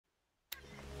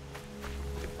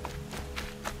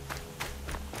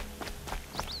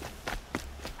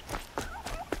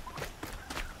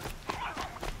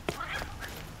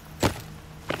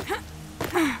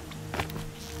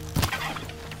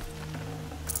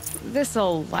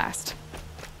This'll last.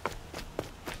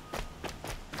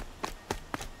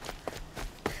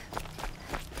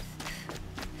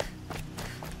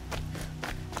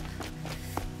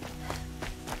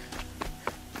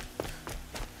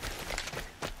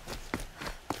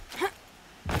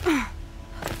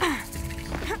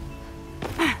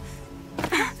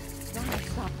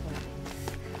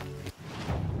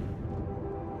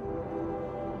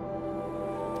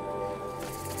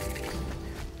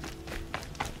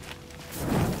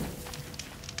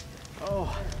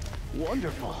 Oh,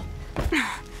 wonderful.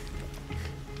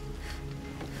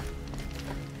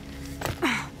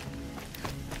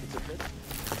 It's a bit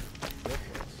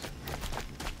ridiculous.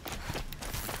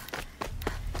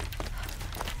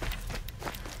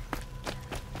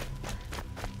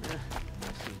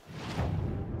 I see.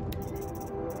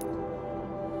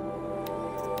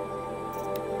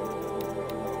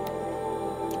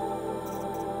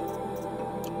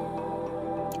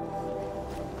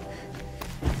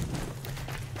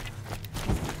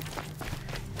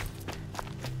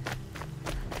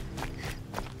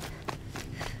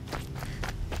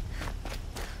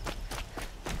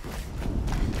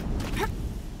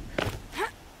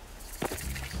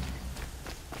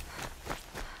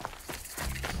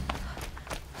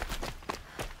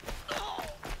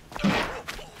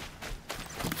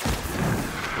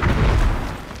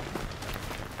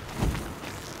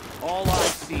 All I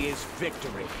see is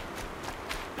victory.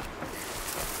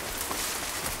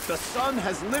 The sun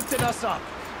has lifted us up.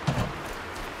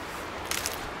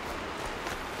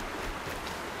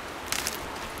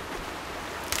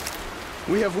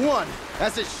 We have won,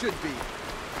 as it should be.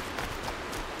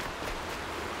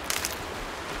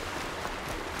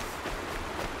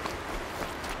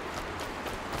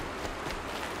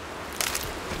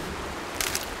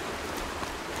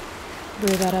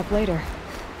 Brew that up later.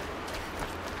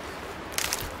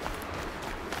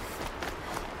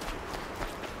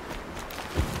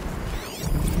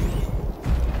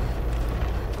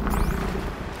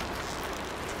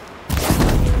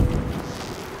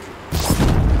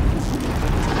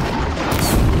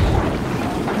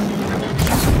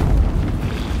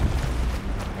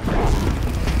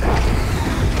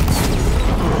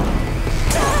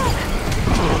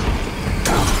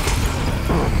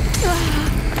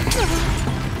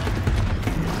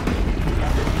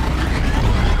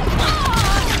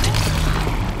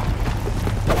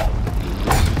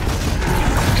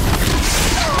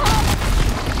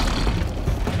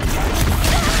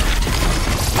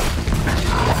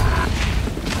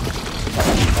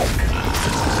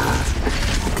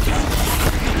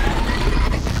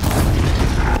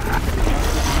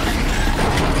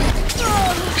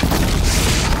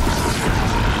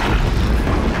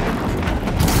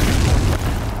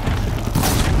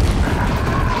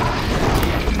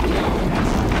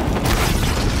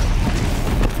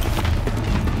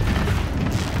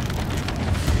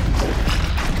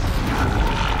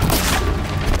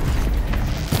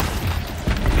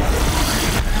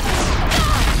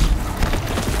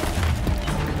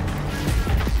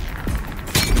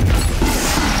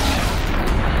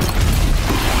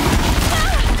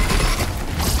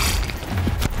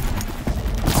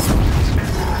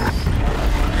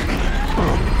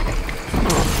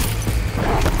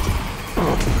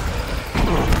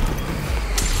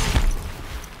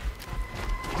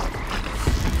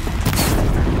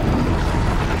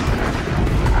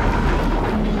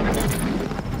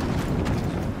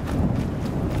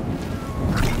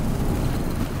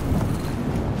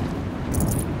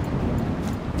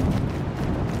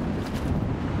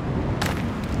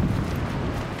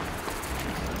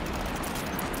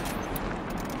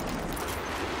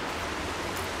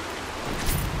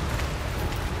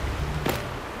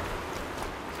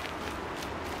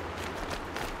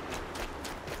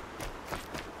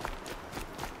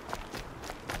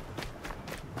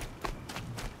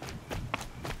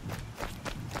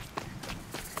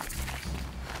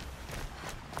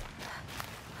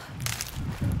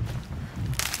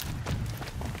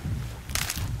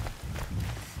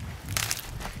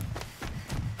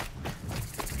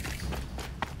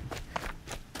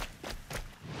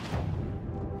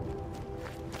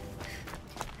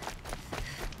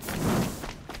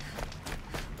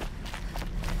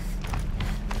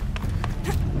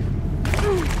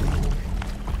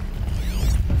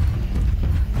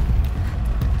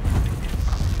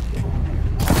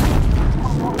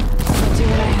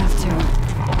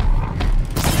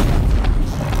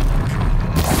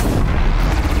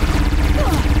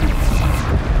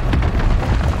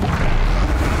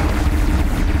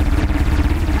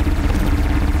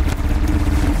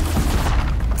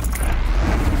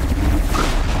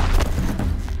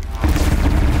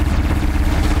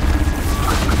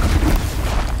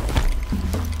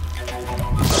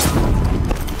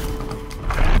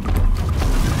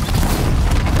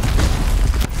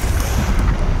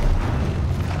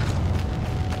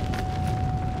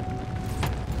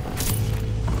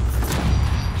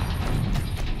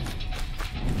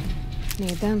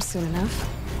 Need them soon enough.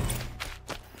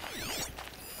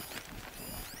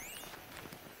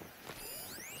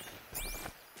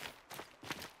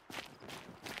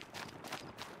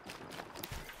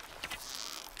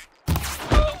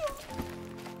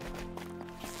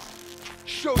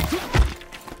 Show you.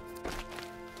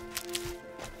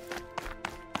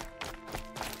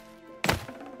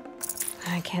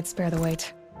 I can't spare the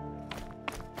weight.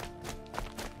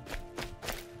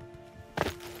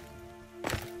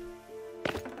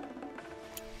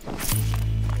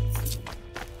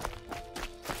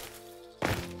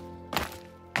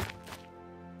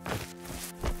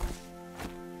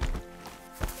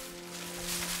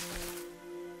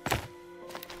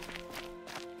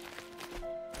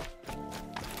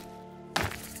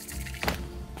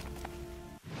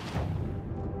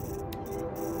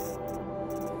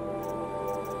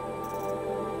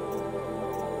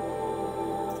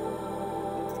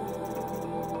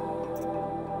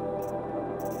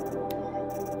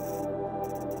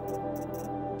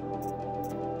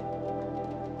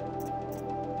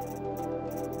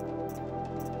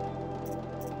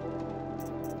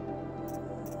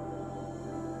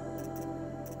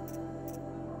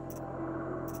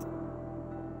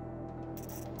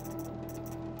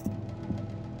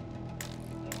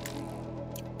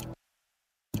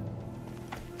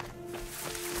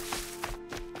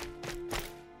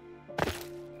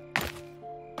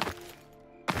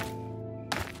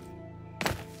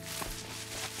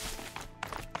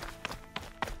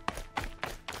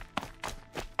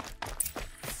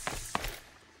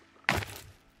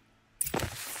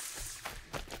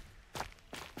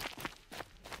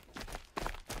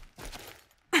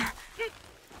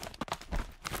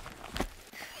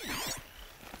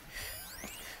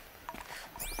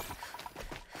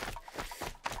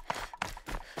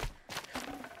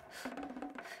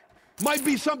 Might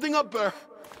be something up there.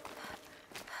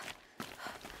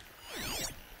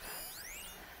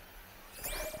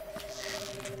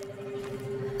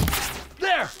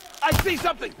 There! I see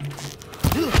something!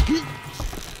 No! Yeah!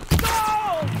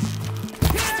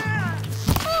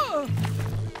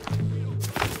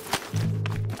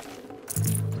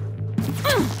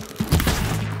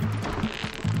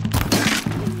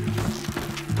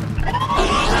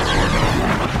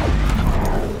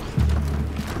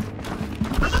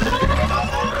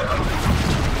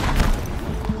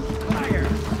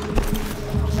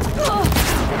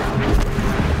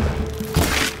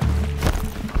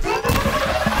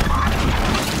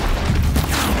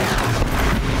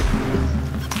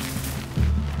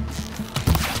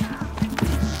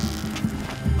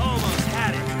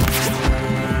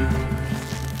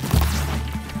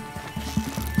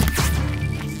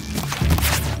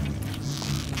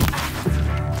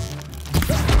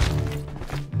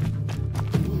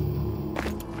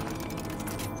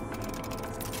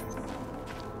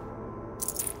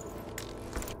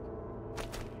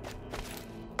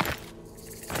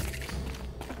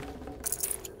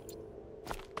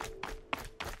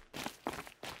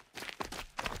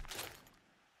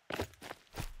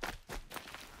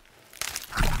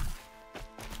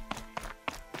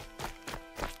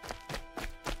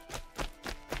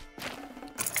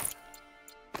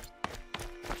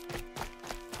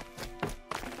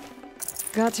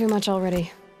 Got too much already.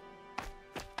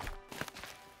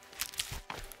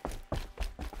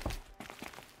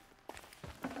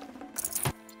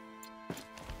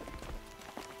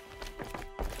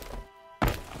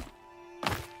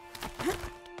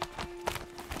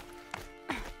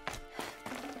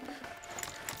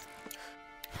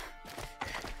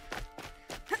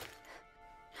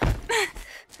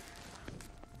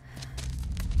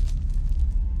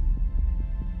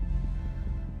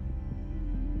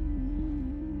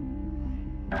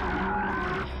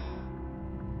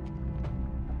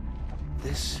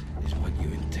 This is what you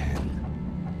intend.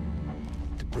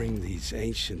 To bring these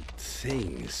ancient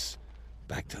things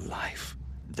back to life.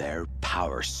 Their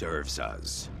power serves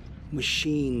us.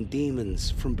 Machine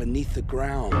demons from beneath the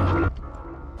ground.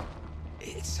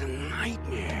 It's a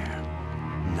nightmare.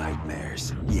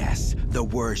 Nightmares. Yes, the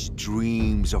worst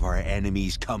dreams of our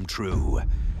enemies come true.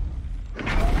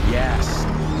 Yes,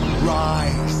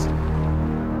 rise!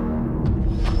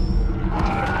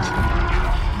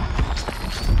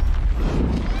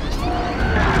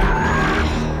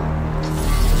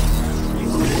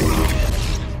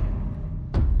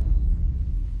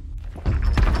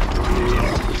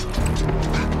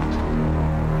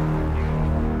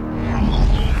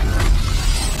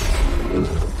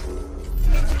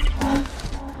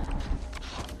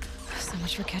 So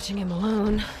much for catching him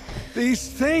alone. These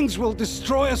things will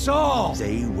destroy us all!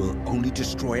 They will only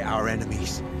destroy our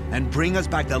enemies and bring us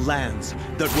back the lands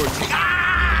that were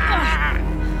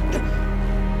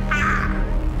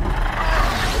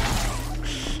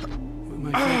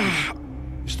My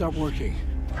focus. Stop working.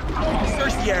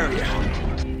 Search the area.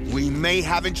 We may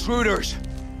have intruders.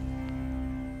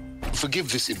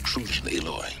 Forgive this intrusion,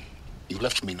 Aloy. You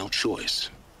left me no choice.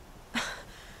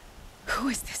 Who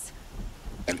is this?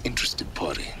 An interested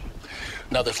party.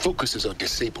 Now, their focuses are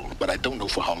disabled, but I don't know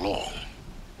for how long.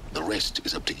 The rest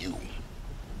is up to you.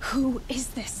 Who is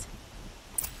this?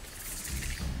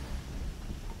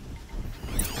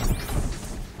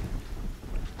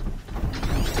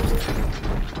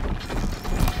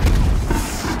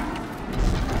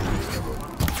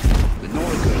 The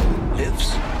Nora girl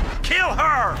lives. Kill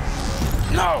her!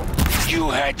 No! You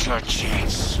had your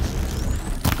chance.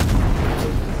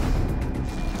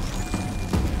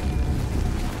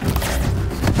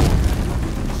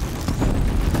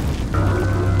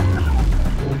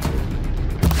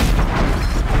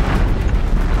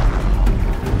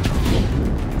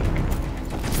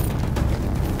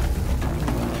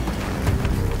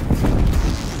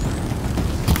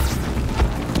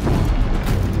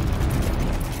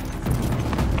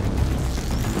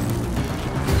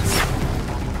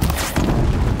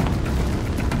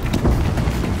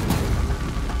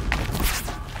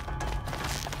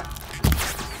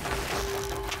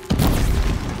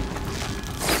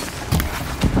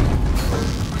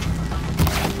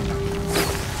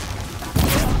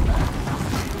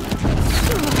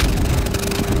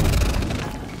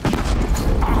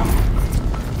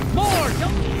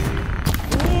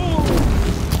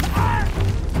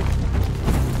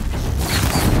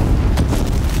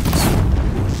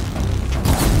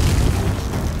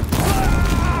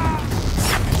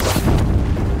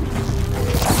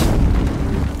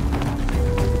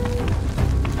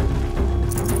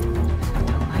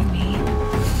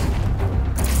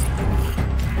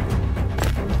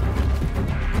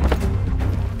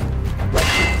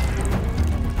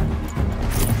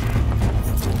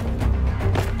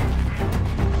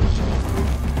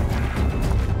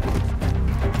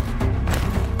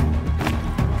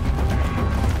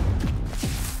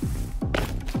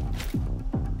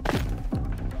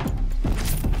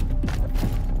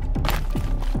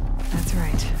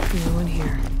 No one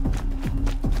here.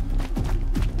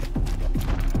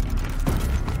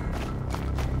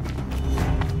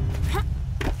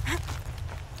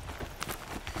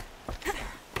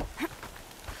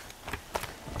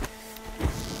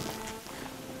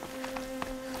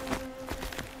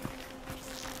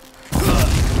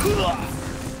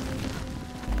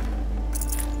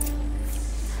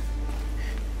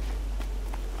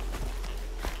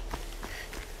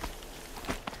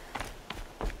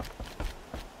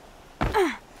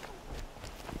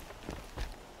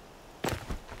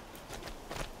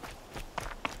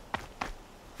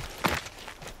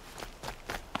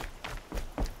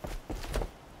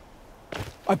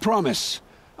 I promise.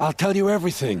 I'll tell you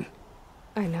everything.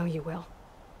 I know you will.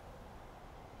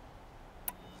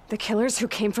 The killers who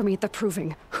came for me at the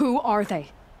Proving, who are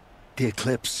they? The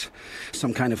Eclipse.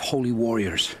 Some kind of holy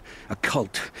warriors. A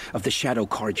cult of the Shadow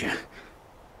Carja.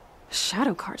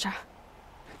 Shadow Carja?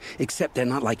 Except they're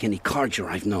not like any Carja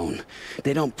I've known.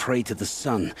 They don't pray to the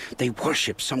sun. They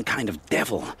worship some kind of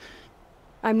devil.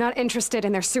 I'm not interested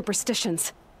in their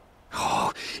superstitions.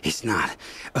 Oh, it's not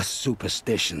a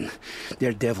superstition.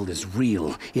 Their devil is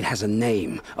real. It has a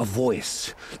name, a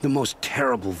voice. The most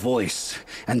terrible voice.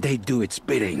 And they do its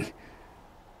bidding.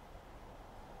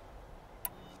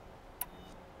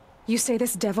 You say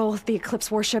this devil the Eclipse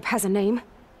worship has a name?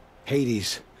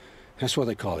 Hades. That's what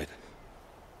they call it.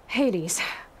 Hades.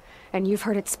 And you've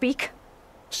heard it speak?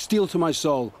 Steel to my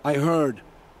soul. I heard.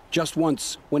 Just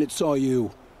once, when it saw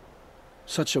you.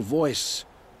 Such a voice.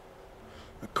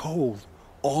 A cold,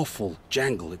 awful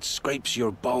jangle. It scrapes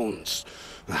your bones.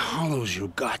 It hollows your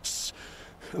guts.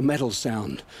 A metal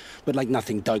sound, but like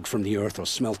nothing dug from the earth or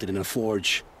smelted in a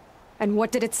forge. And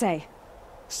what did it say?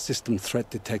 System threat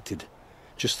detected.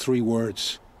 Just 3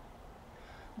 words.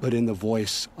 But in the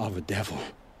voice of a devil.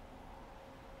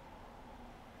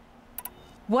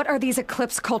 What are these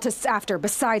Eclipse cultists after,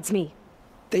 besides me?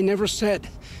 They never said.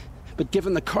 But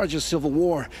given the Carja civil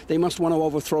war, they must want to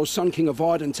overthrow Sun King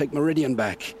Avad and take Meridian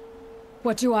back.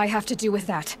 What do I have to do with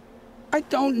that? I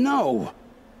don't know.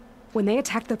 When they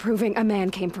attacked the Proving, a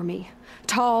man came for me.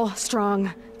 Tall,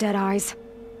 strong, dead eyes.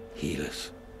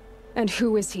 Helis. And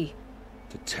who is he?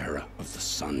 The terror of the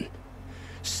sun.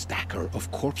 Stacker of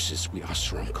corpses, we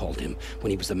Oseram called him,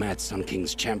 when he was the Mad Sun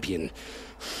King's champion.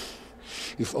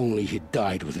 If only he'd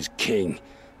died with his king.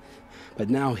 But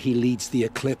now he leads the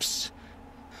Eclipse.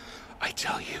 I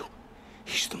tell you,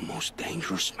 he's the most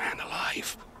dangerous man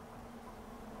alive.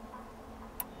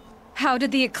 How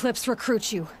did the Eclipse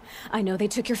recruit you? I know they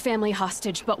took your family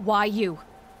hostage, but why you?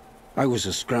 I was a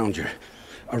scrounger,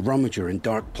 a rummager in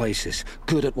dark places,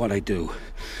 good at what I do.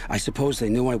 I suppose they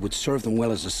knew I would serve them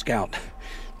well as a scout.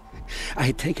 I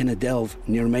had taken a delve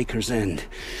near Maker's End.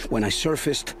 When I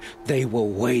surfaced, they were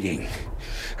waiting.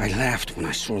 I laughed when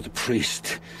I saw the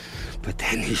priest, but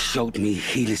then he showed me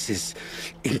Helis's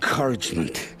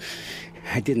encouragement.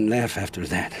 I didn't laugh after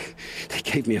that. They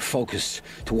gave me a focus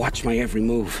to watch my every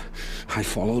move. I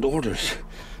followed orders.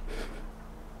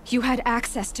 You had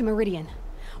access to Meridian.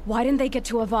 Why didn't they get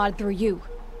to Avad through you?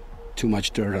 Too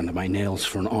much dirt under my nails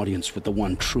for an audience with the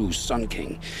one true Sun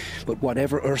King. But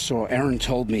whatever Ursa or Aaron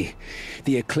told me,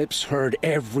 the Eclipse heard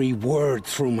every word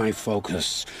through my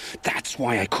focus. That's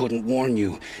why I couldn't warn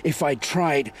you. If I'd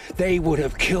tried, they would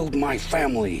have killed my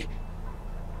family.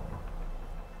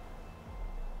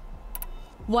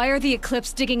 Why are the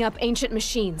Eclipse digging up ancient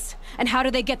machines? And how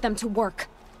do they get them to work?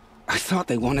 I thought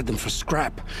they wanted them for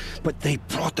scrap, but they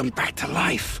brought them back to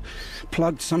life.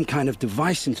 Plugged some kind of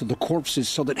device into the corpses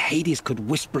so that Hades could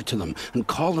whisper to them and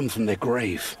call them from their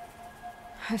grave.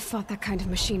 I've fought that kind of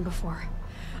machine before.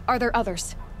 Are there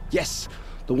others? Yes,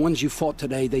 the ones you fought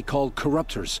today they called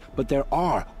Corruptors, but there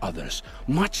are others,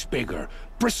 much bigger,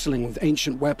 bristling with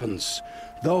ancient weapons.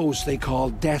 Those they call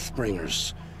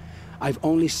Deathbringers. I've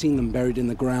only seen them buried in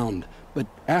the ground, but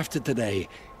after today,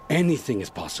 anything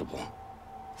is possible.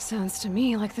 Sounds to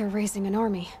me like they're raising an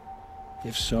army.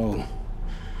 If so,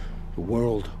 the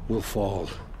world will fall.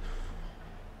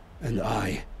 And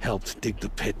I helped dig the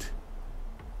pit.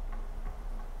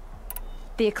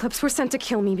 The Eclipse were sent to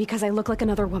kill me because I look like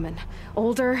another woman.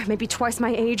 Older, maybe twice my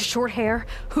age, short hair.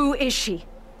 Who is she?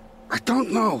 I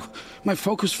don't know. My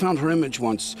focus found her image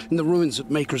once, in the ruins at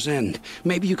Maker's End.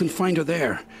 Maybe you can find her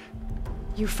there.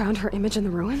 You found her image in the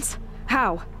ruins?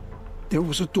 How? There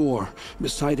was a door.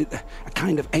 Beside it, a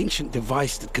kind of ancient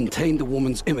device that contained the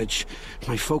woman's image.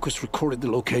 My focus recorded the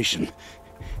location.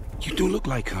 You do look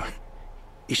like her.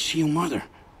 Is she your mother?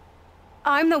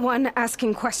 I'm the one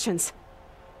asking questions.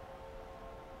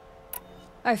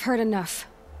 I've heard enough.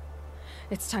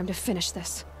 It's time to finish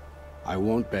this. I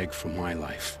won't beg for my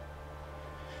life.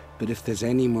 But if there's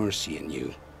any mercy in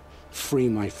you, free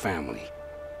my family.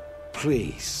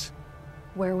 Please.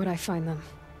 Where would I find them?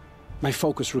 My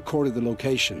focus recorded the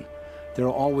location. There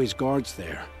are always guards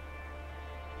there.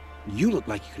 You look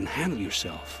like you can handle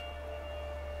yourself.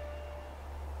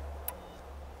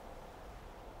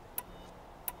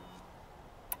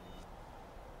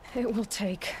 It will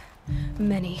take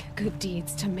many good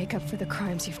deeds to make up for the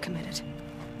crimes you've committed.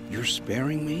 You're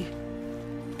sparing me?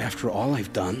 After all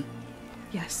I've done?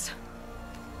 Yes.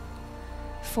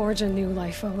 Forge a new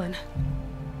life, Olin.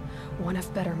 One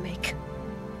of better make.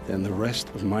 Then the rest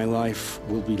of my life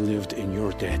will be lived in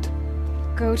your debt.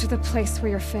 Go to the place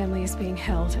where your family is being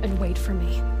held and wait for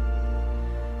me.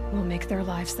 We'll make their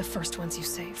lives the first ones you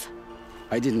save.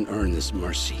 I didn't earn this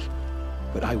mercy,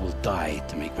 but I will die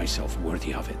to make myself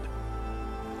worthy of it.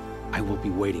 I will be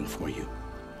waiting for you.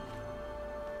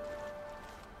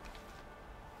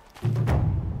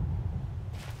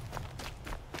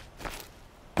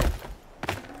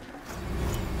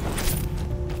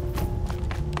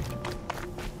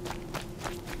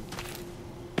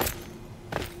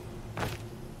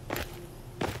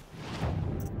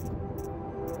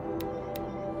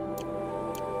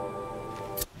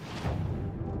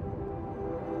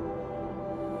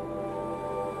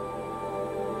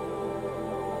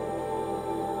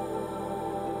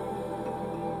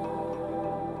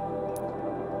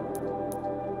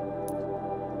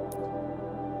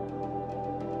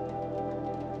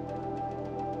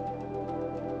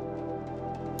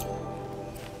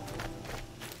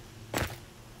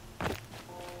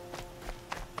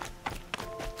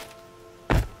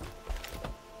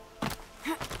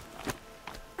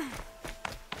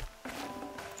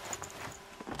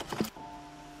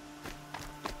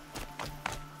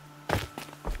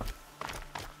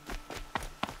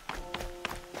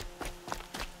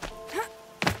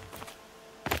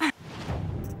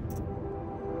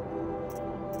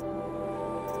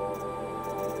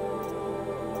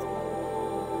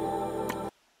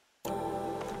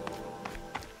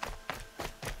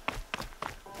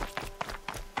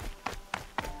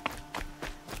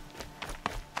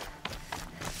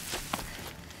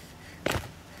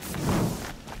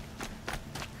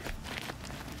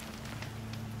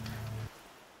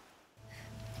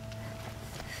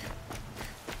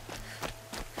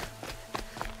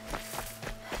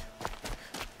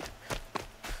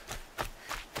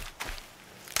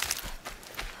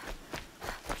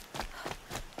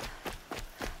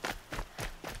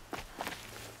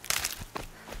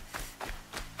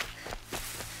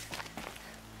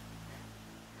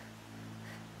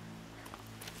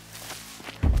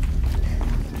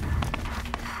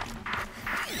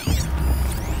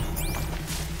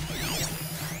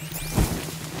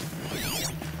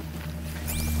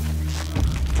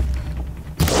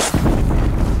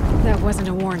 That wasn't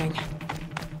a warning.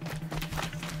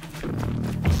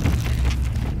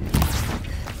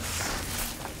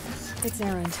 It's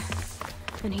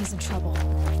Erend, and he's in trouble.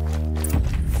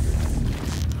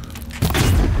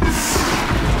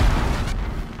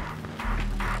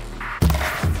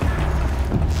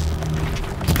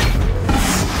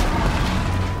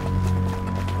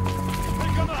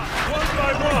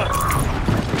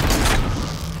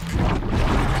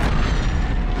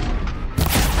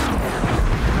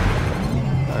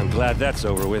 Glad that's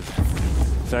over with.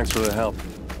 Thanks for the help.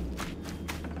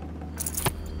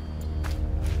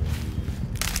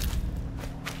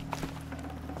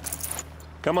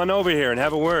 Come on over here and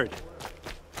have a word.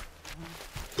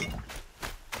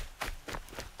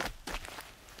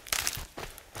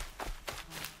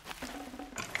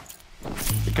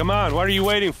 Come on, what are you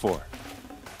waiting for?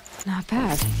 Not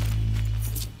bad.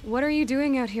 What are you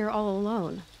doing out here all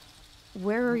alone?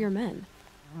 Where are your men?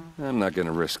 I'm not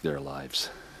gonna risk their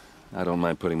lives. I don't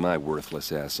mind putting my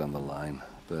worthless ass on the line,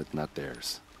 but not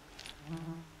theirs.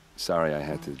 Sorry I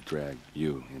had to drag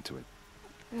you into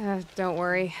it. Don't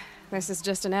worry. This is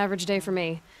just an average day for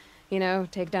me. You know,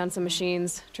 take down some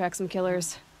machines, track some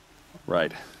killers.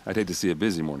 Right. I'd hate to see a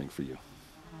busy morning for you.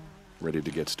 Ready to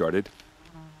get started?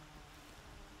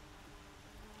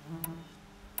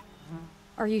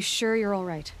 Are you sure you're all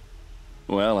right?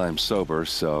 Well, I'm sober,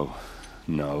 so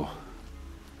no.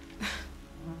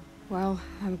 Well,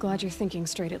 I'm glad you're thinking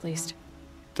straight at least.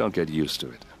 Don't get used to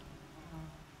it.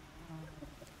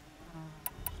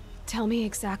 Tell me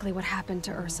exactly what happened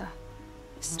to Ursa.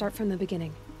 Start from the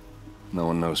beginning. No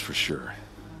one knows for sure.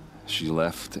 She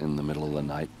left in the middle of the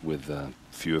night with a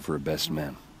few of her best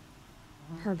men.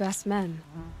 Her best men?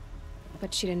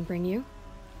 But she didn't bring you?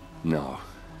 No.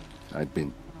 I'd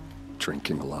been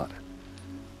drinking a lot.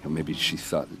 Or maybe she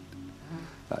thought...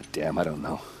 damn, I don't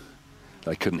know.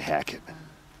 I couldn't hack it.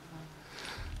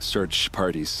 Search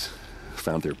parties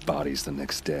found their bodies the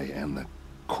next day, and the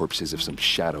corpses of some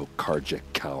Shadow Carja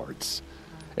cowards.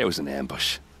 It was an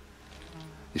ambush.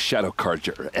 The Shadow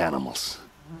Carja are animals.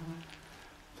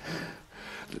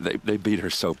 They beat her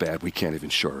so bad we can't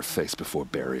even show her face before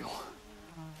burial.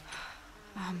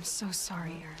 I'm so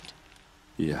sorry, Erend.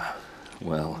 Yeah,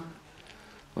 well,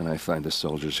 when I find the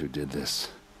soldiers who did this,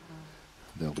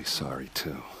 they'll be sorry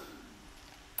too.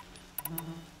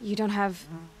 You don't have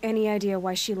any idea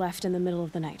why she left in the middle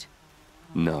of the night?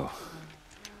 No.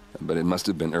 But it must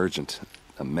have been urgent.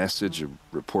 A message, a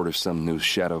report of some new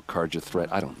Shadow Carja threat,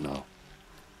 I don't know.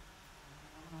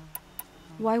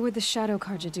 Why would the Shadow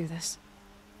Carja do this?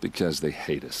 Because they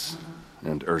hate us.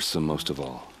 And Ursa most of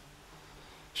all.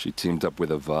 She teamed up with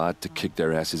Avad to kick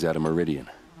their asses out of Meridian.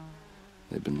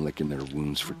 They've been licking their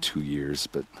wounds for 2 years,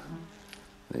 but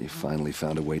they finally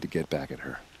found a way to get back at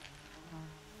her.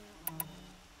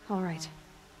 All right.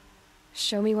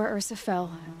 Show me where Ursa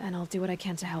fell, and I'll do what I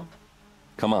can to help.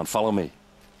 Come on, follow me.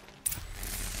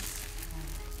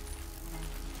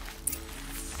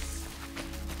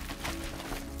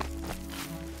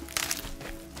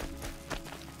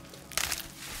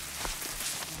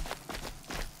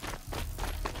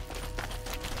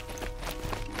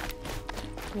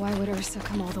 Why would Ursa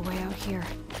come all the way out here?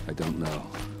 I don't know.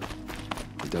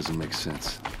 It doesn't make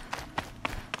sense.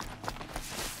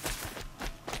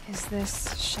 Is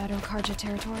this Shadow Carja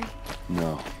territory?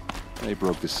 No. They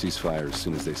broke the ceasefire as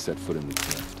soon as they set foot in the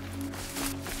cleft.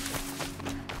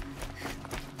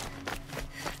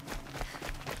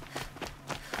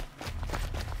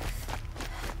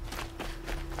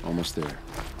 Almost there.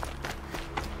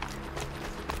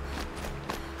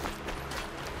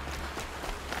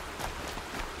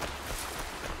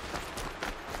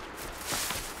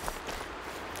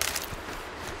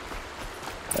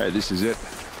 All right, this is it,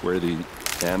 where the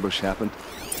ambush happened.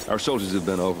 Our soldiers have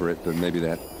been over it, but maybe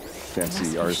that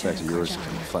fancy artifact of yours can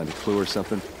find a clue or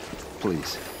something.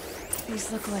 Please.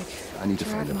 These look like I need to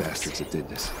find the drag bastards that did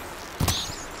this.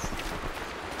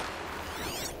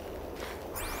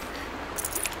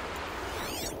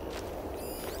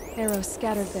 arrows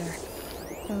scattered there.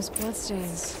 Those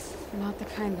bloodstains are not the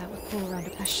kind that would pull around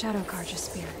a Shadow Carja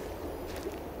spear.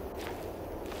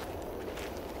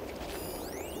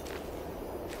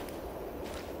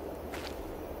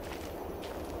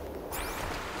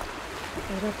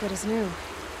 They look good as new.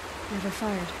 Never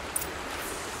fired.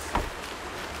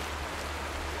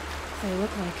 They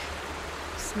look like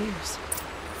smears.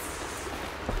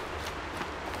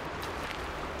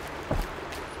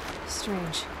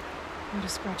 Strange. Not a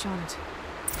scratch on it.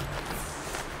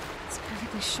 It's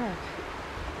perfectly sharp.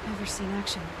 Never seen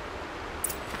action.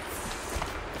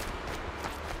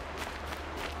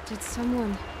 Did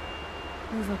someone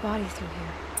move a body through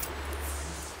here?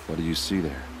 What do you see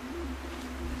there?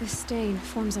 This stain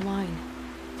forms a line,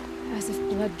 as if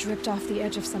blood dripped off the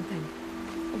edge of something,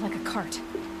 like a cart.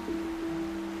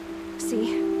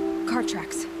 See? Cart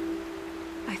tracks.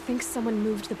 I think someone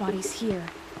moved the bodies here,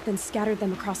 then scattered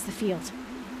them across the field.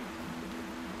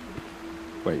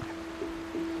 Wait.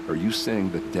 Are you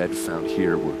saying the dead found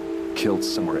here were killed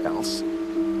somewhere else?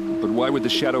 But why would the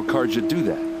Shadow Carja do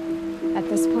that? At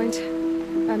this point,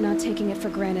 I'm not taking it for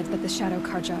granted that the Shadow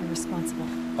Carja are responsible.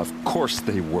 Of course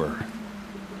they were.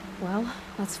 Well,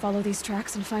 let's follow these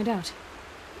tracks and find out.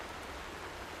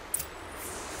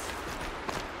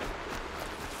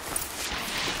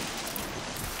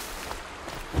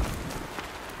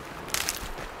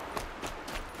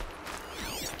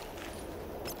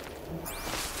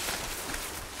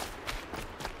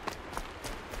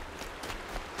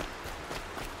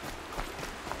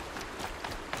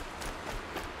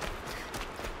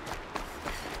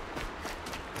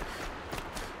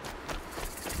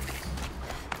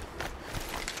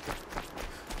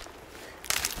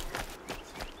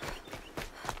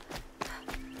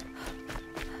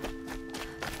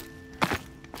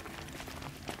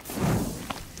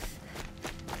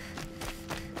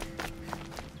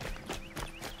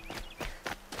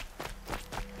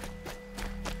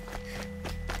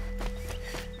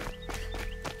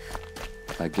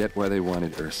 I get why they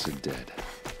wanted Ursa dead.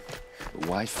 But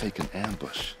why fake an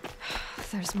ambush?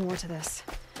 There's more to this,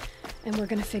 and we're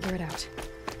gonna figure it out.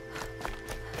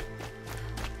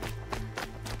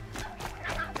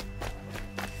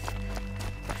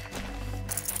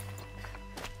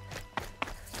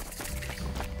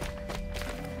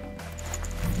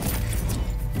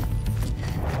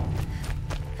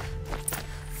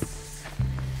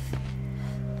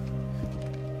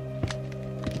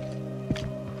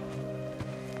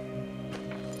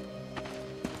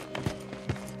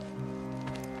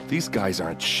 These guys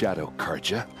aren't Shadow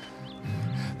Carja.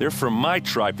 They're from my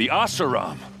tribe, the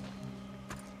Oseram.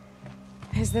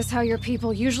 Is this how your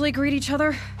people usually greet each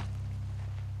other?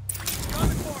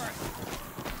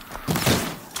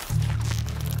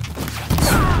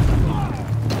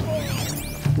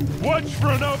 Watch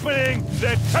for an opening,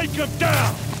 then take him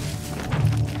down!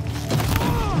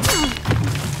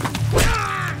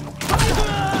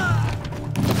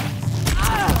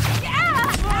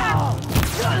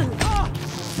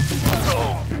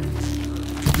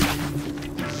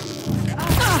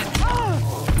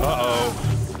 Uh-oh.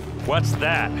 What's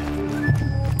that?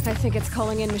 I think it's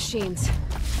calling in machines.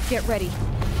 Get ready.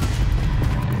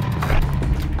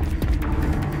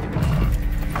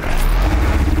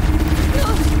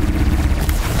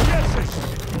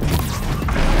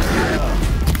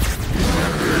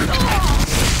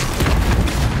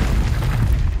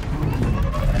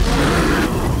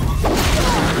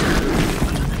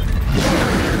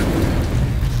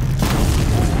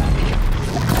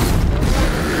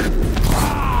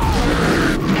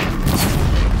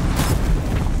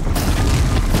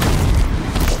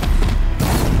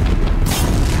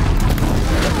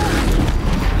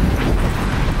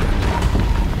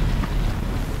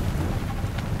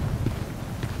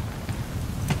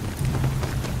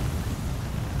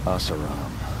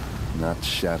 Oseram, not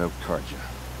Shadow Carja.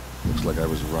 Looks like I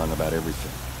was wrong about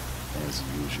everything, as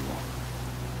usual.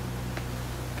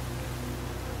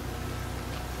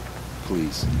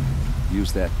 Please,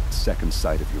 use that second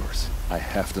sight of yours. I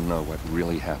have to know what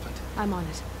really happened. I'm on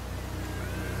it.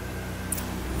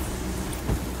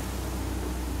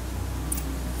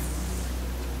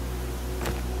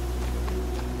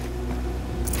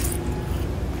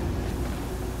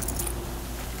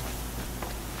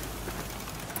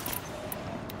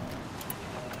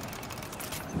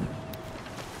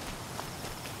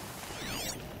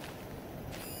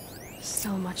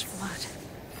 So much blood.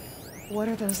 What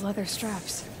are those leather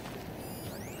straps?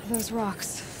 Those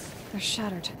rocks, they're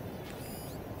shattered.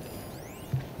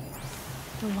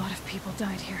 A lot of people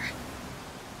died here.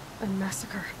 A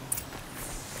massacre.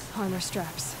 Armor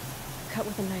straps, cut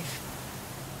with a knife.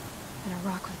 And a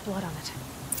rock with blood on it.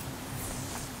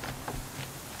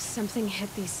 Something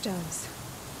hit these stones.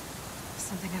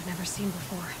 Something I've never seen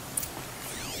before.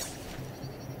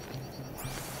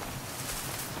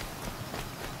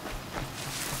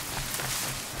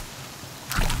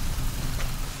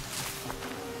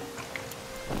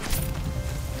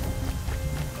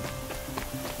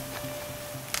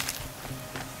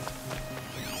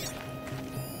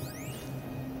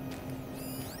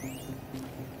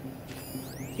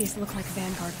 These look like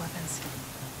Vanguard weapons.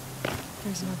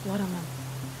 There's no blood on them.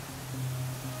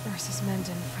 Ursa's men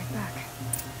didn't fight back.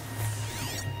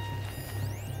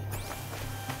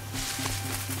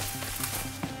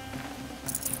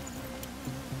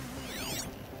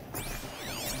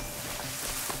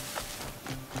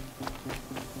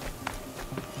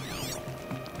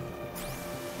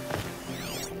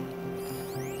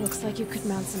 Looks like you could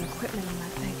mount some equipment on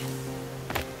that thing.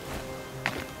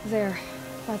 There,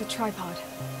 by the tripod.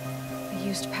 A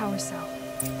used power cell.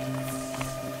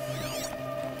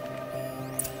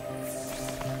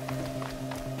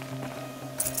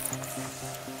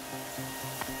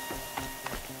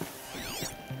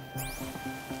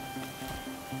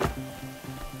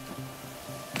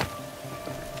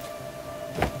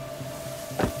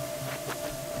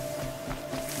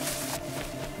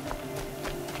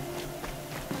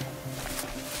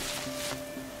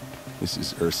 This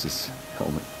is Ursa's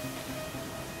helmet.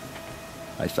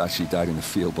 I thought she died in the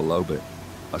field below, but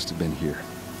must have been here.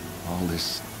 All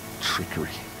this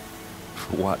trickery.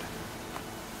 For what?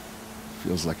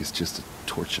 Feels like it's just to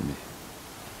torture me.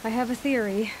 I have a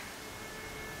theory,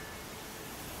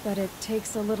 but it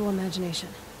takes a little imagination.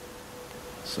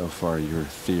 So far, your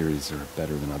theories are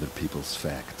better than other people's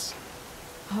facts.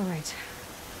 All right.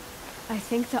 I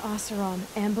think the Oseram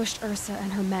ambushed Ursa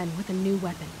and her men with a new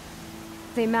weapon.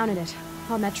 They mounted it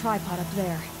on that tripod up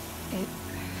there. It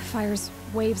fires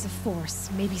waves of force,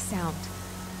 maybe sound.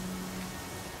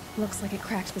 Looks like it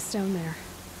cracked the stone there.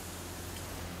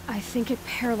 I think it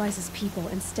paralyzes people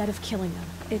instead of killing them.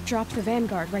 It dropped the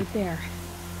Vanguard right there.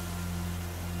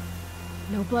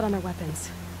 No blood on their weapons.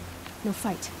 No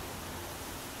fight.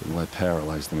 Then why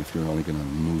paralyze them if you're only gonna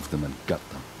move them and gut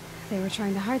them? They were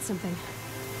trying to hide something.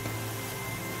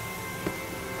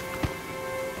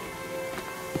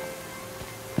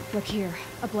 Look here,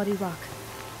 a bloody rock.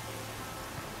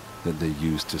 That they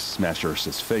used to smash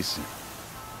Ursa's face in.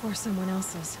 Or someone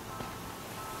else's.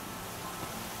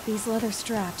 These leather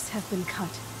straps have been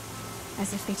cut,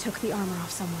 as if they took the armor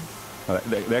off someone.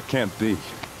 That can't be.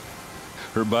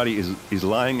 Her body is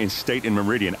lying in state in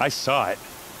Meridian. I saw it.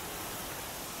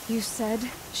 You said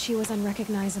she was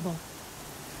unrecognizable.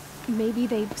 Maybe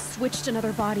they switched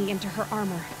another body into her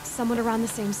armor, someone around the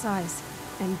same size,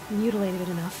 and mutilated it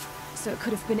enough, so it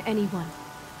could have been anyone.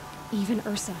 Even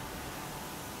Ursa.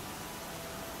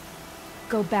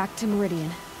 Go back to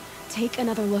Meridian. Take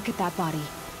another look at that body.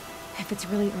 If it's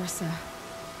really Ursa,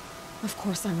 of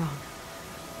course I'm wrong.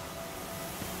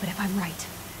 But if I'm right...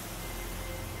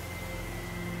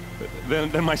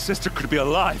 Then my sister could be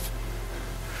alive.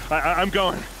 I'm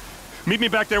going. Meet me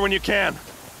back there when you can.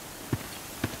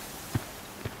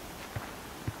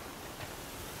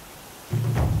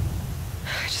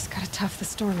 I just gotta tough the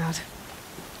storm out.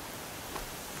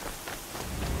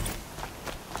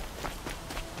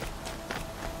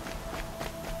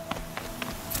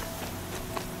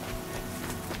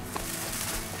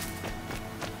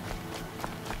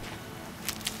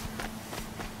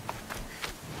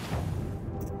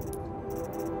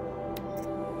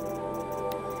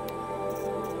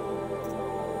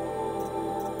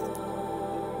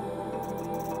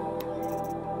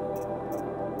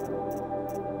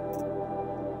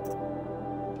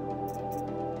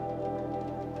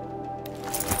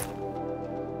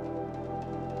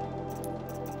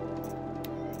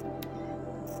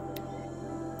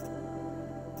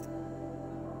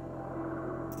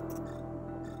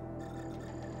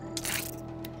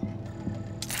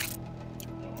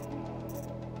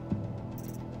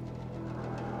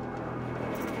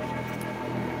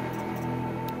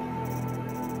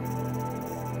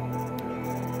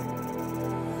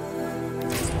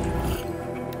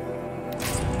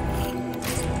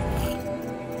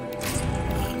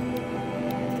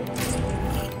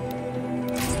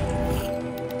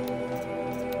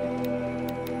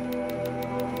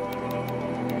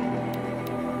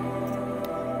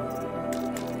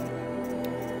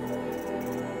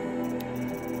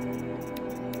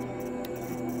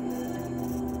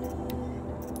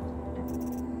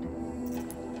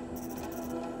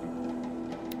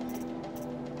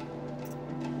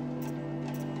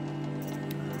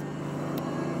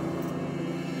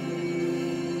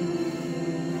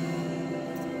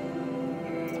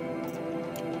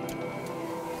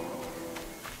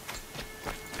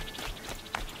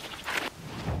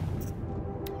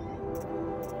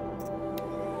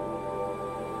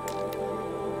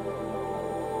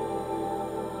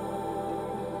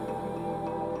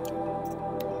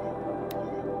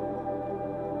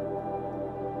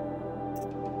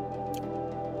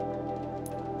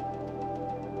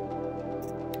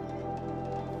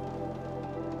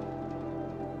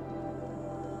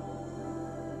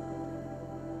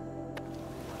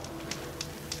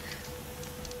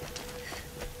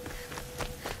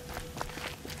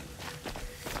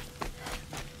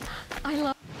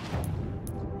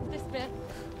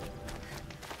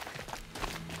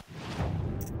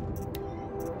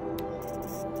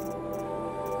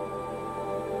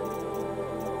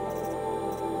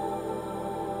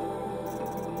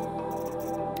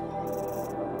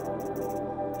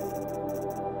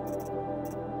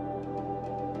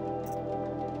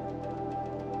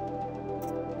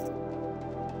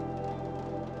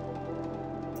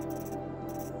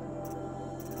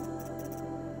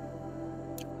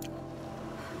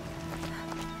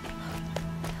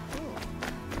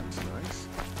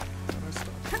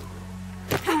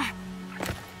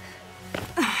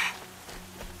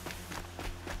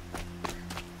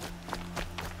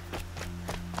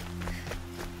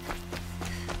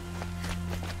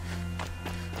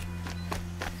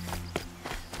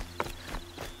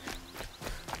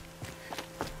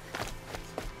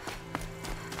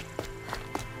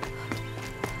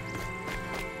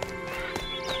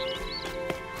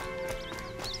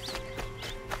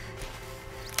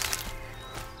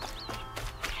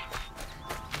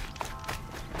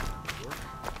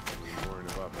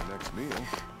 deal.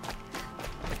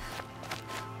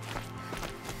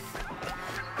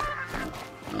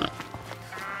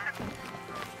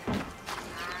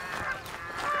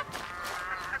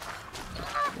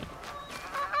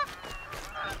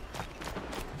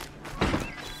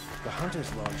 The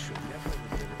hunter's log should never have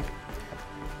been.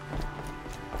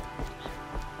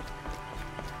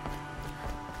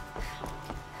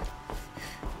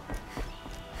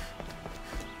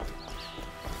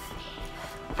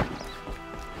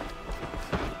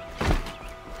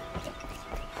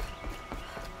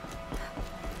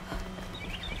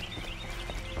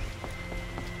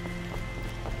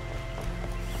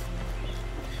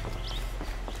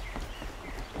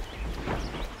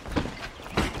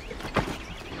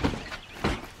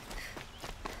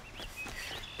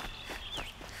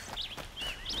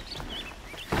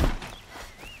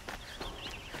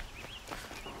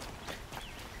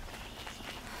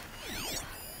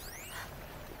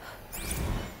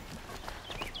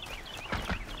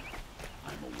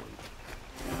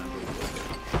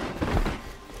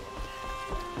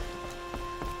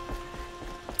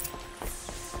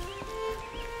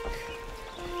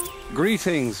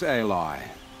 Greetings, Aloy.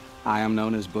 I am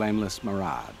known as Blameless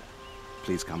Murad.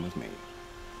 Please come with me.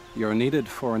 You're needed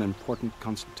for an important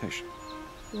consultation.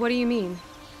 What do you mean?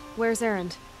 Where's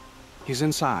Erend? He's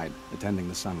inside, attending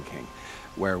the Sun King,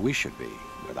 where we should be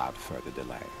without further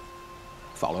delay.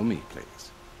 Follow me,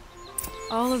 please.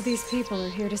 All of these people are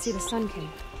here to see the Sun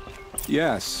King.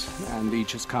 Yes, and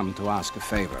each has come to ask a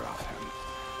favor of him.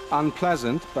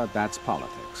 Unpleasant, but that's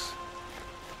politics.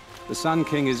 The Sun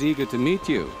King is eager to meet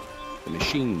you, the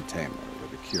machine tamer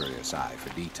with a curious eye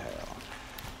for detail.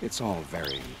 It's all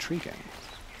very intriguing.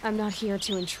 I'm not here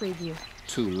to intrigue you.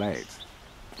 Too late.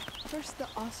 First, the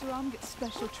Oseram gets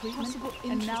special treatment,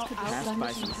 and interest now could be passed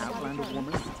by some outlander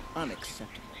woman?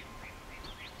 Unacceptable.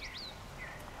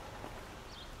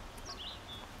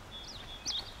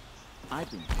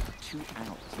 I've been here for 2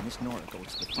 hours. Miss Nora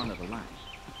goes to the front of the line.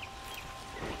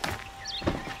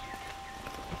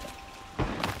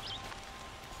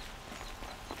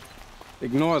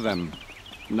 Ignore them.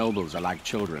 Nobles are like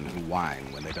children who whine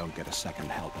when they don't get a second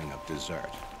helping of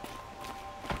dessert.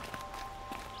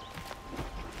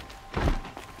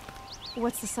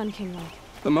 What's the Sun King like?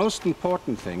 The most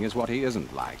important thing is what he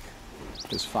isn't like.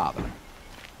 His father.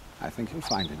 I think you'll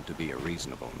find him to be a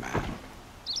reasonable man.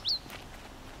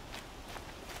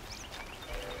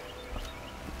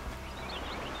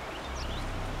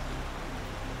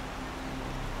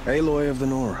 Aloy of the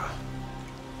Nora.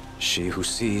 She who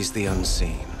sees the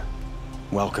unseen.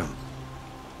 Welcome.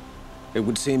 It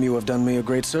would seem you have done me a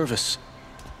great service.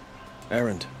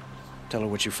 Erend, tell her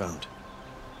what you found.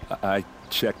 I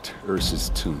checked Ursa's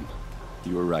tomb.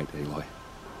 You were right, Aloy.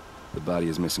 The body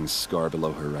is missing a scar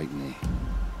below her right knee.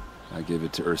 I gave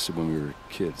it to Ursa when we were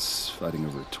kids, fighting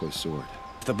over a toy sword.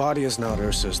 If the body is not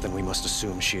Ursa's, then we must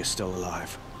assume she is still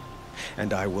alive.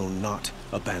 And I will not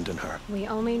abandon her. We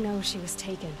only know she was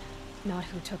taken, not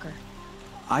who took her.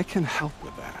 I can help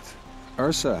with that.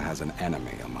 Ursa has an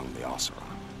enemy among the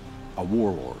Oseram. A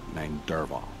warlord named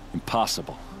Dervahl.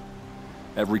 Impossible.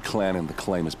 Every clan in the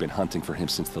Claim has been hunting for him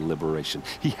since the liberation.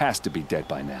 He has to be dead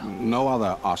by now. No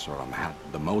other Oseram had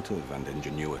the motive and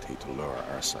ingenuity to lure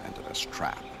Ursa into this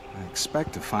trap. I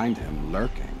expect to find him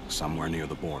lurking somewhere near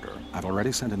the border. I've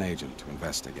already sent an agent to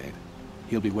investigate.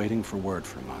 He'll be waiting for word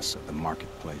from us at the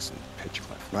marketplace in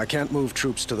Pitchcliff. I can't move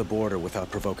troops to the border without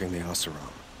provoking the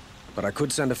Oseram. But I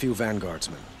could send a few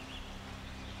vanguardsmen.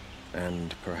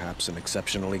 And perhaps an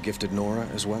exceptionally gifted Nora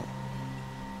as well.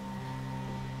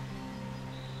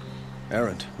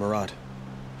 Erend, Murad,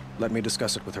 let me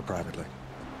discuss it with her privately.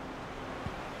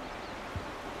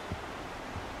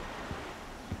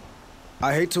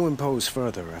 I hate to impose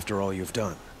further after all you've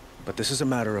done, but this is a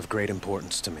matter of great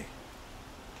importance to me.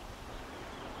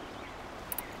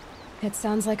 It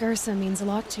sounds like Ursa means a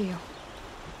lot to you.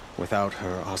 Without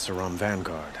her Oseram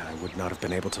vanguard, I would not have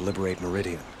been able to liberate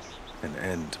Meridian and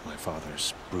end my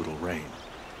father's brutal reign.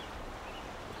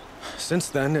 Since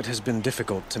then, it has been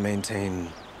difficult to maintain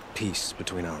peace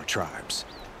between our tribes.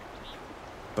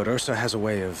 But Ursa has a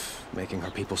way of making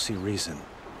her people see reason.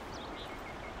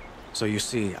 So you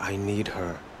see, I need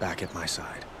her back at my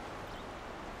side.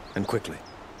 And quickly.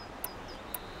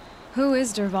 Who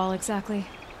is Dervahl exactly?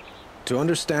 To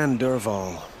understand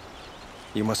Dervahl,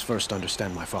 you must first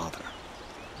understand my father.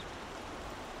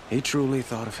 He truly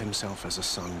thought of himself as a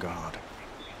sun god.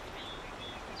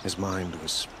 His mind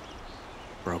was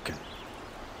broken.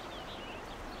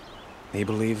 He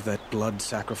believed that blood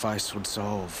sacrifice would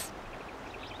solve,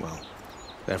 well,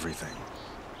 everything.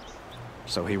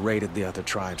 So he raided the other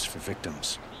tribes for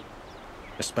victims,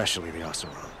 especially the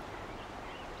Oseram.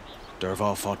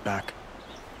 Dervahl fought back.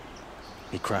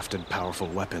 He crafted powerful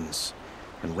weapons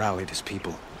and rallied his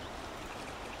people.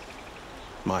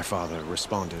 My father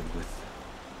responded with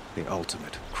the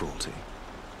ultimate cruelty.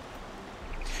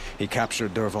 He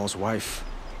captured Dervahl's wife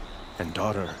and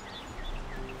daughter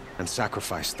and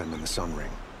sacrificed them in the Sun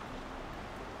Ring.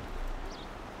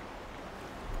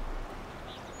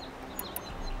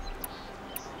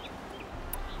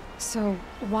 So,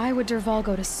 why would Dervahl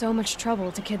go to so much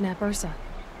trouble to kidnap Ursa?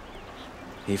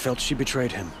 He felt she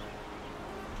betrayed him.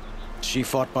 She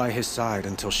fought by his side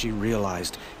until she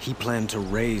realized he planned to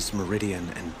raise Meridian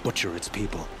and butcher its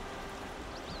people.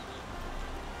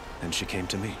 Then she came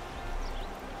to me.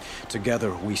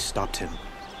 Together, we stopped him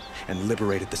and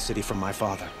liberated the city from my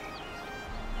father.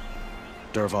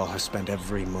 Dervahl has spent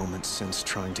every moment since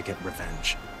trying to get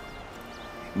revenge.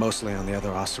 Mostly on the other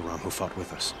Oseram who fought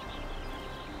with us.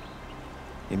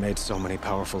 He made so many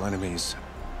powerful enemies,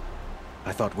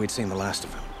 I thought we'd seen the last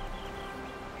of him.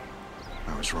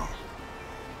 I was wrong.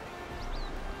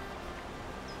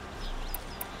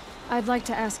 I'd like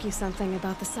to ask you something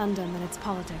about the Sundom and its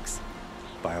politics.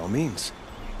 By all means.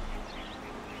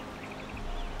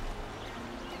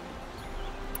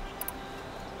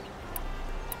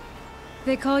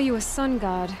 They call you a sun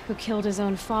god who killed his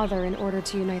own father in order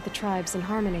to unite the tribes in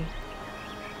harmony.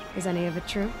 Is any of it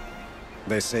true?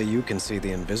 They say you can see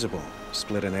the invisible,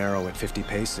 split an arrow at 50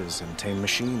 paces, and tame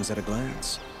machines at a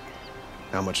glance.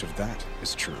 How much of that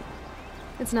is true?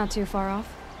 It's not too far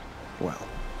off. Well,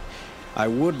 I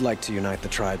would like to unite the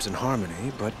tribes in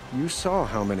harmony, but you saw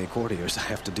how many courtiers I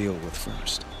have to deal with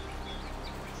first.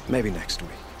 Maybe next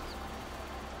week.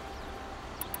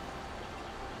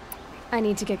 I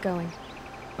need to get going.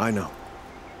 I know.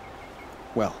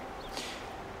 Well,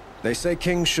 they say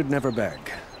kings should never beg.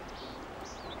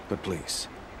 But please,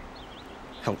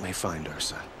 help me find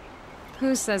Ursa.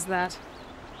 Who says that?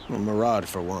 Well, Murad,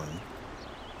 for one.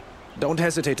 Don't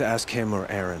hesitate to ask him or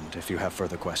Erend if you have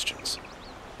further questions.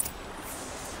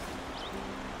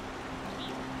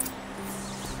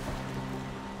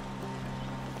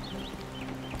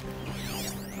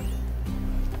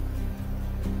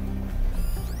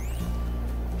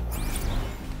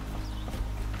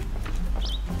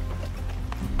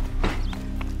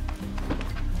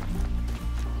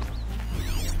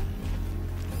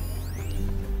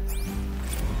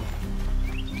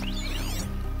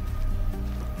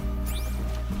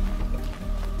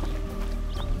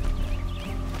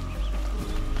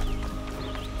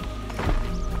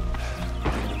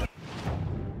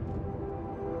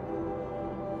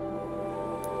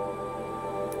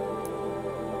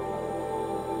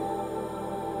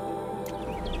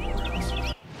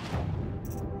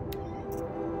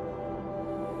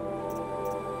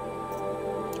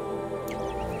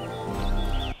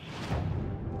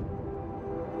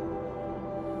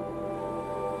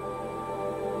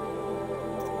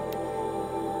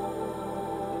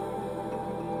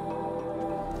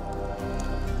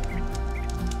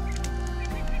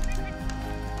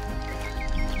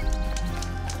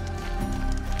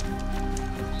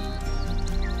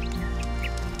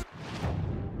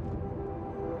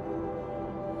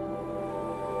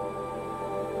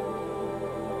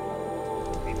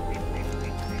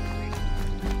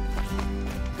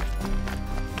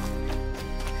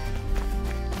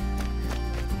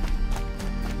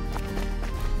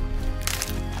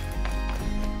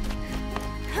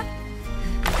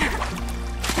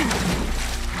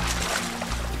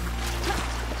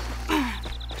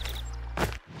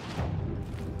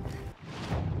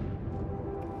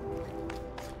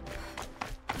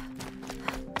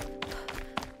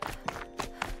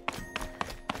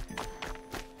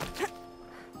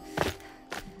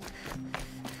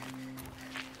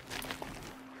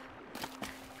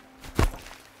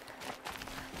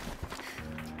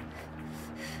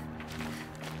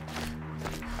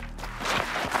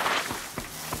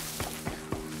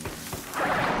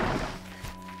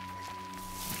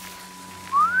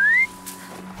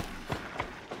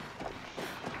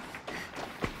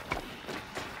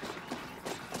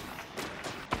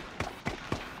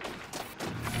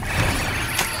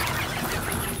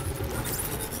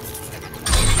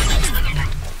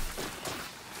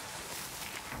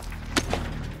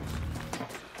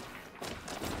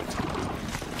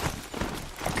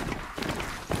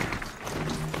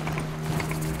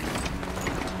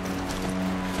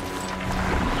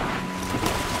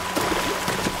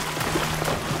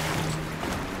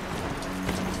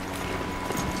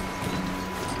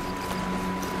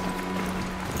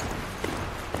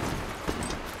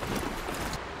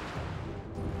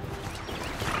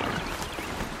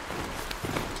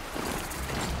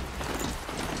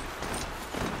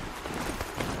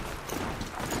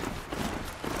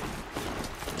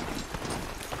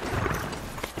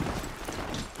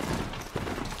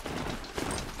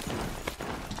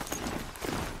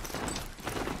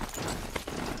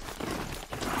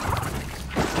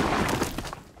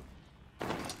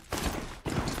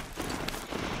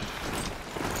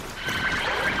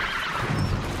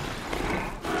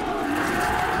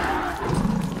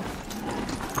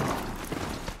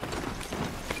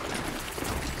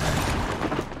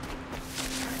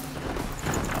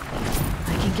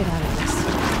 to get out of this.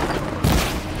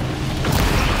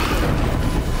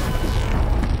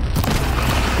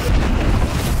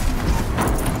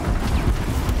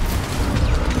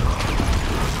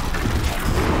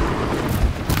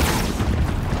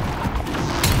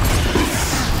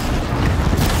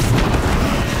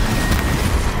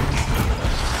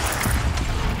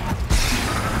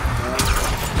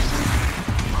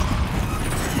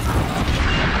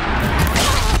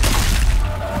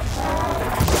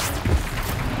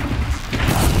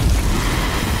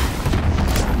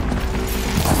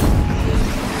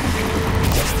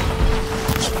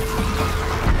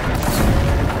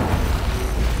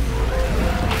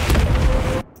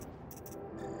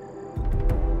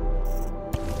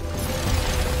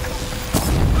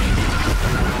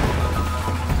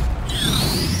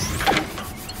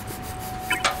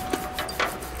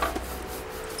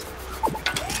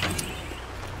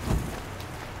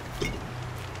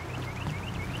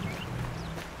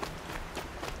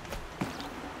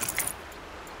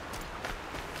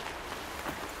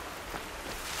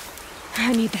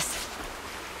 I need this.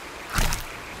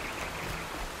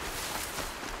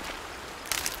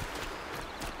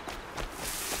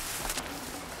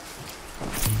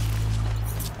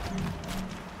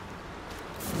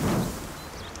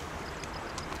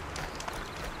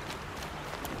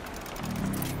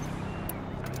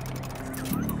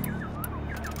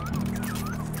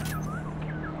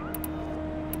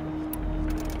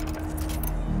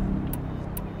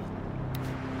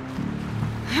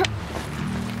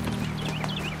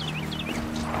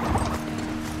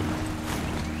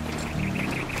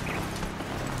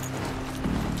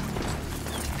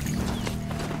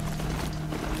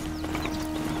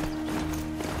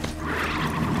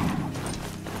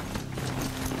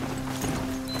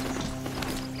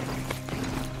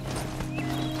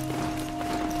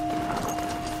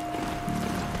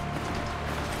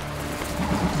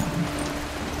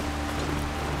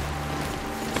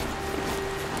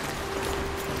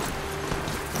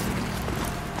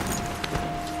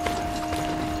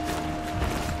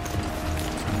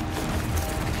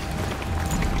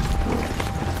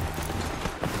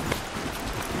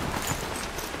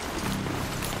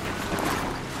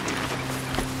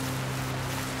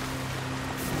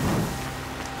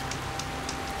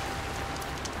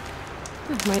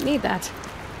 Might need that.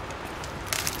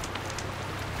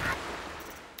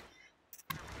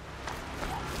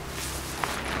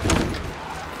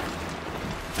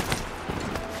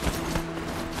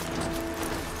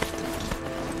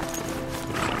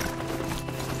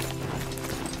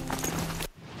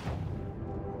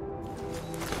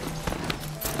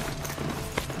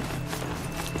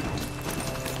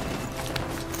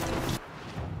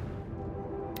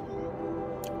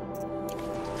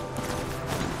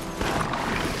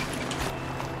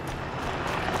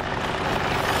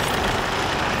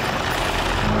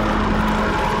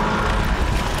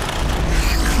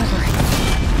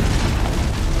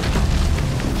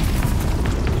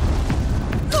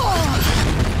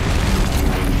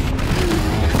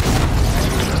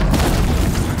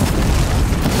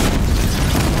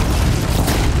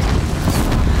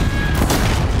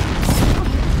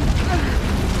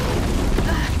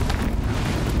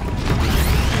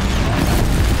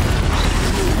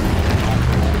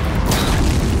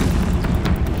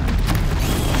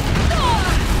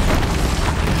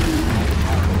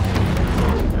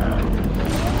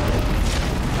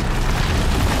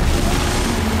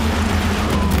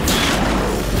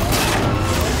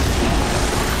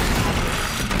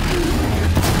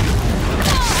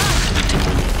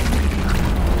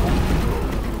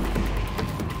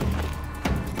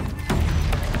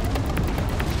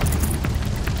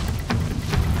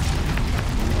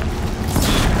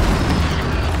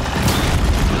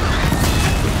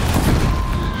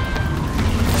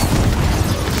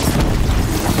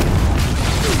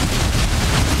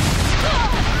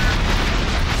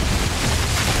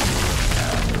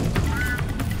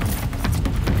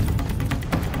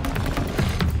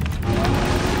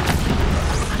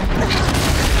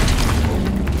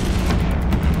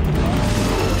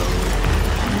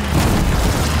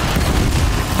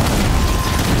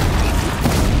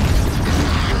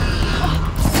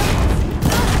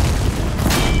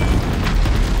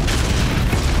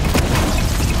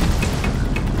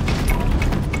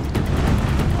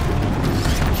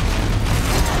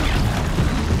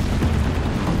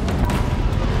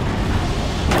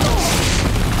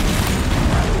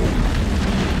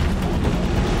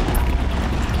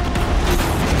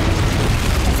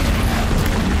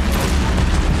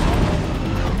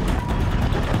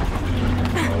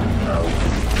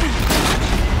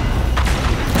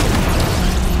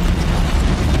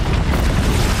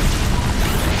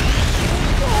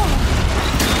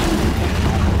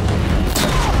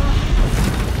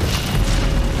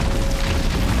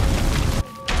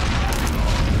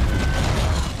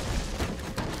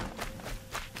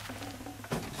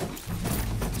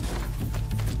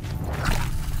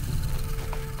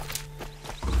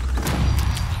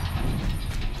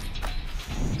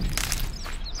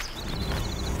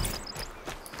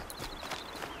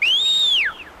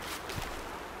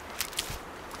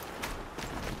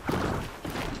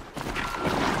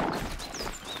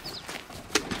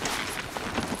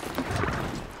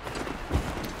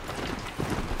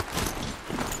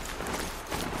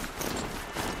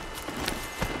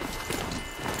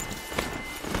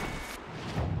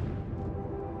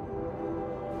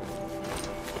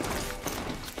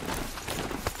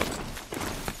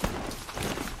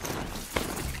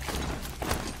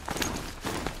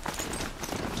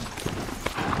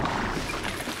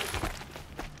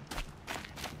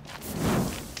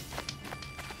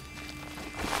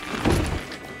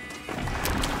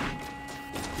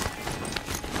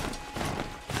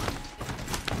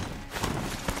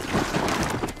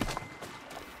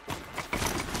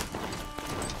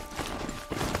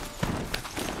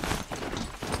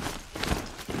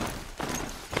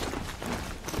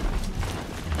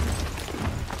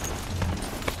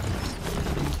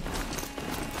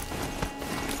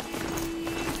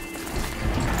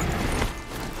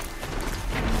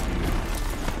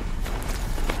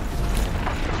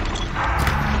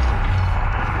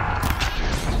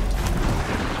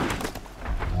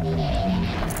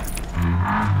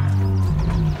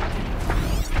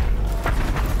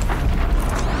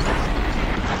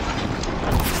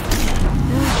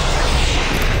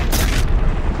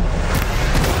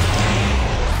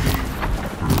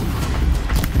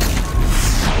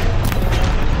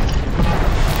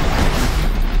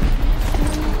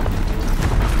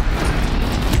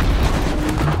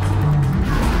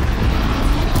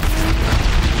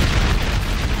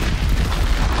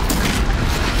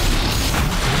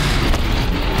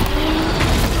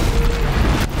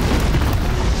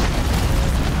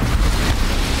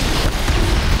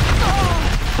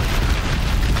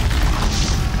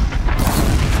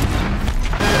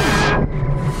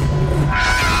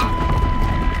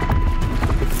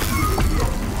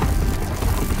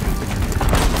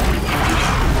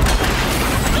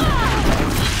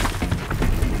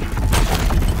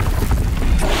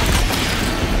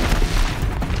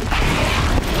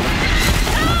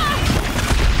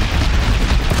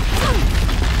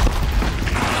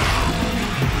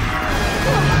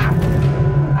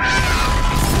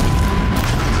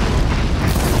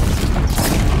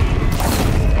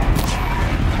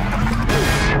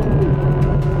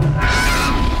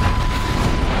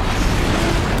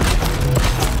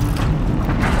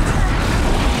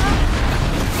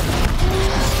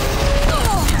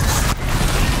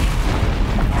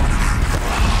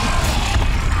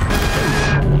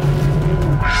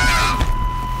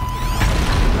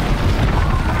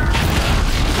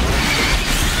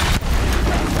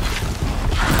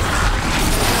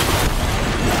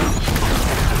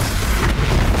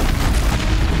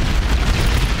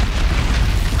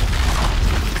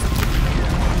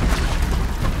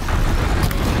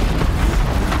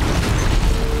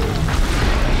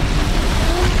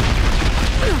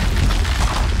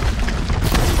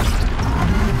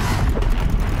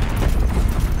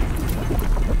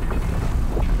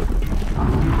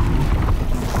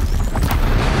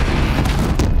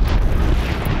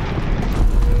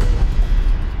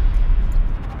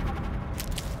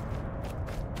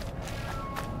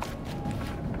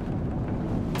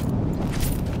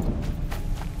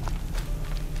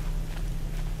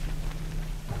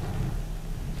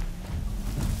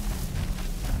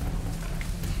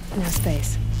 No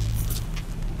space.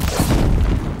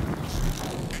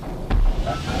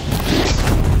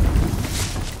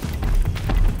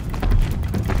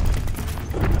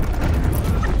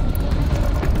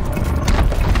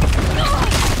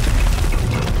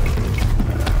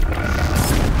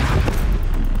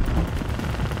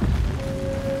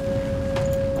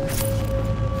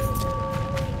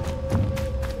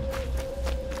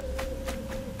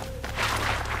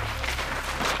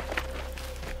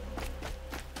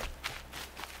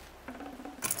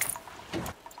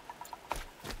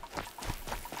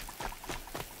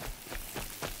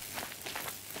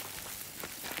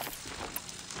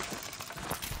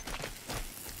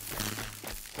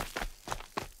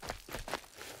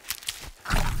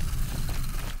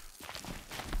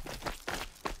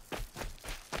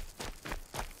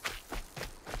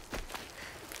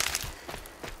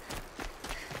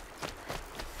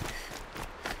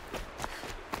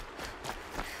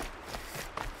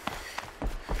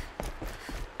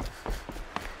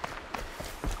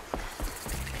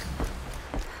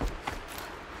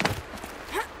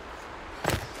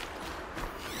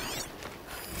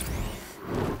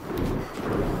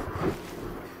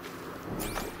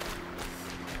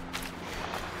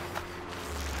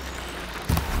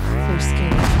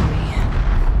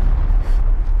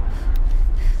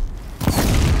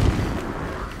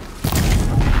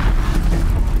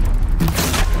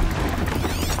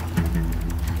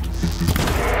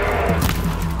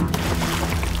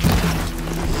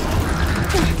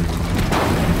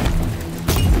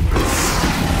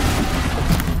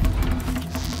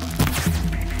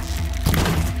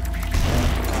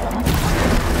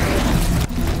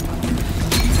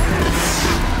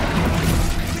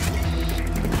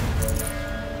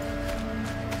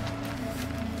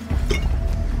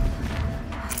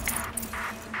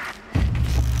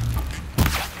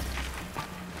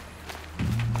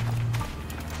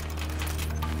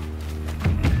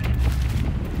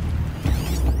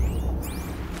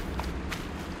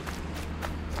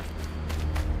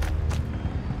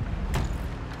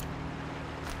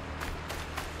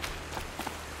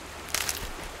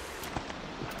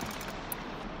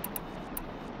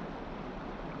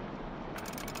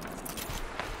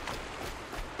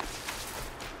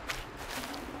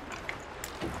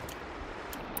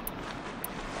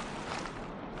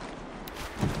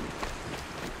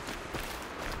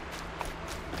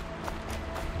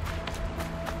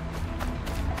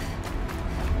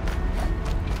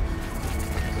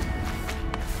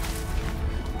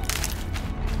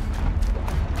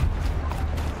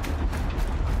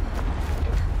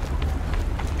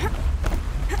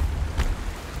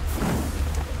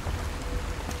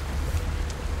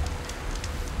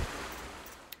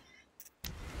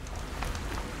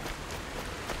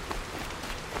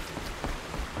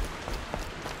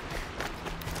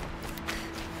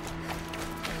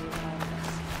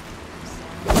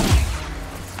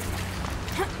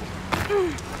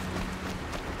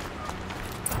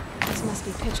 This must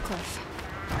be Pitchcliff.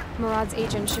 Murad's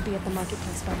agent should be at the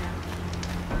marketplace by now.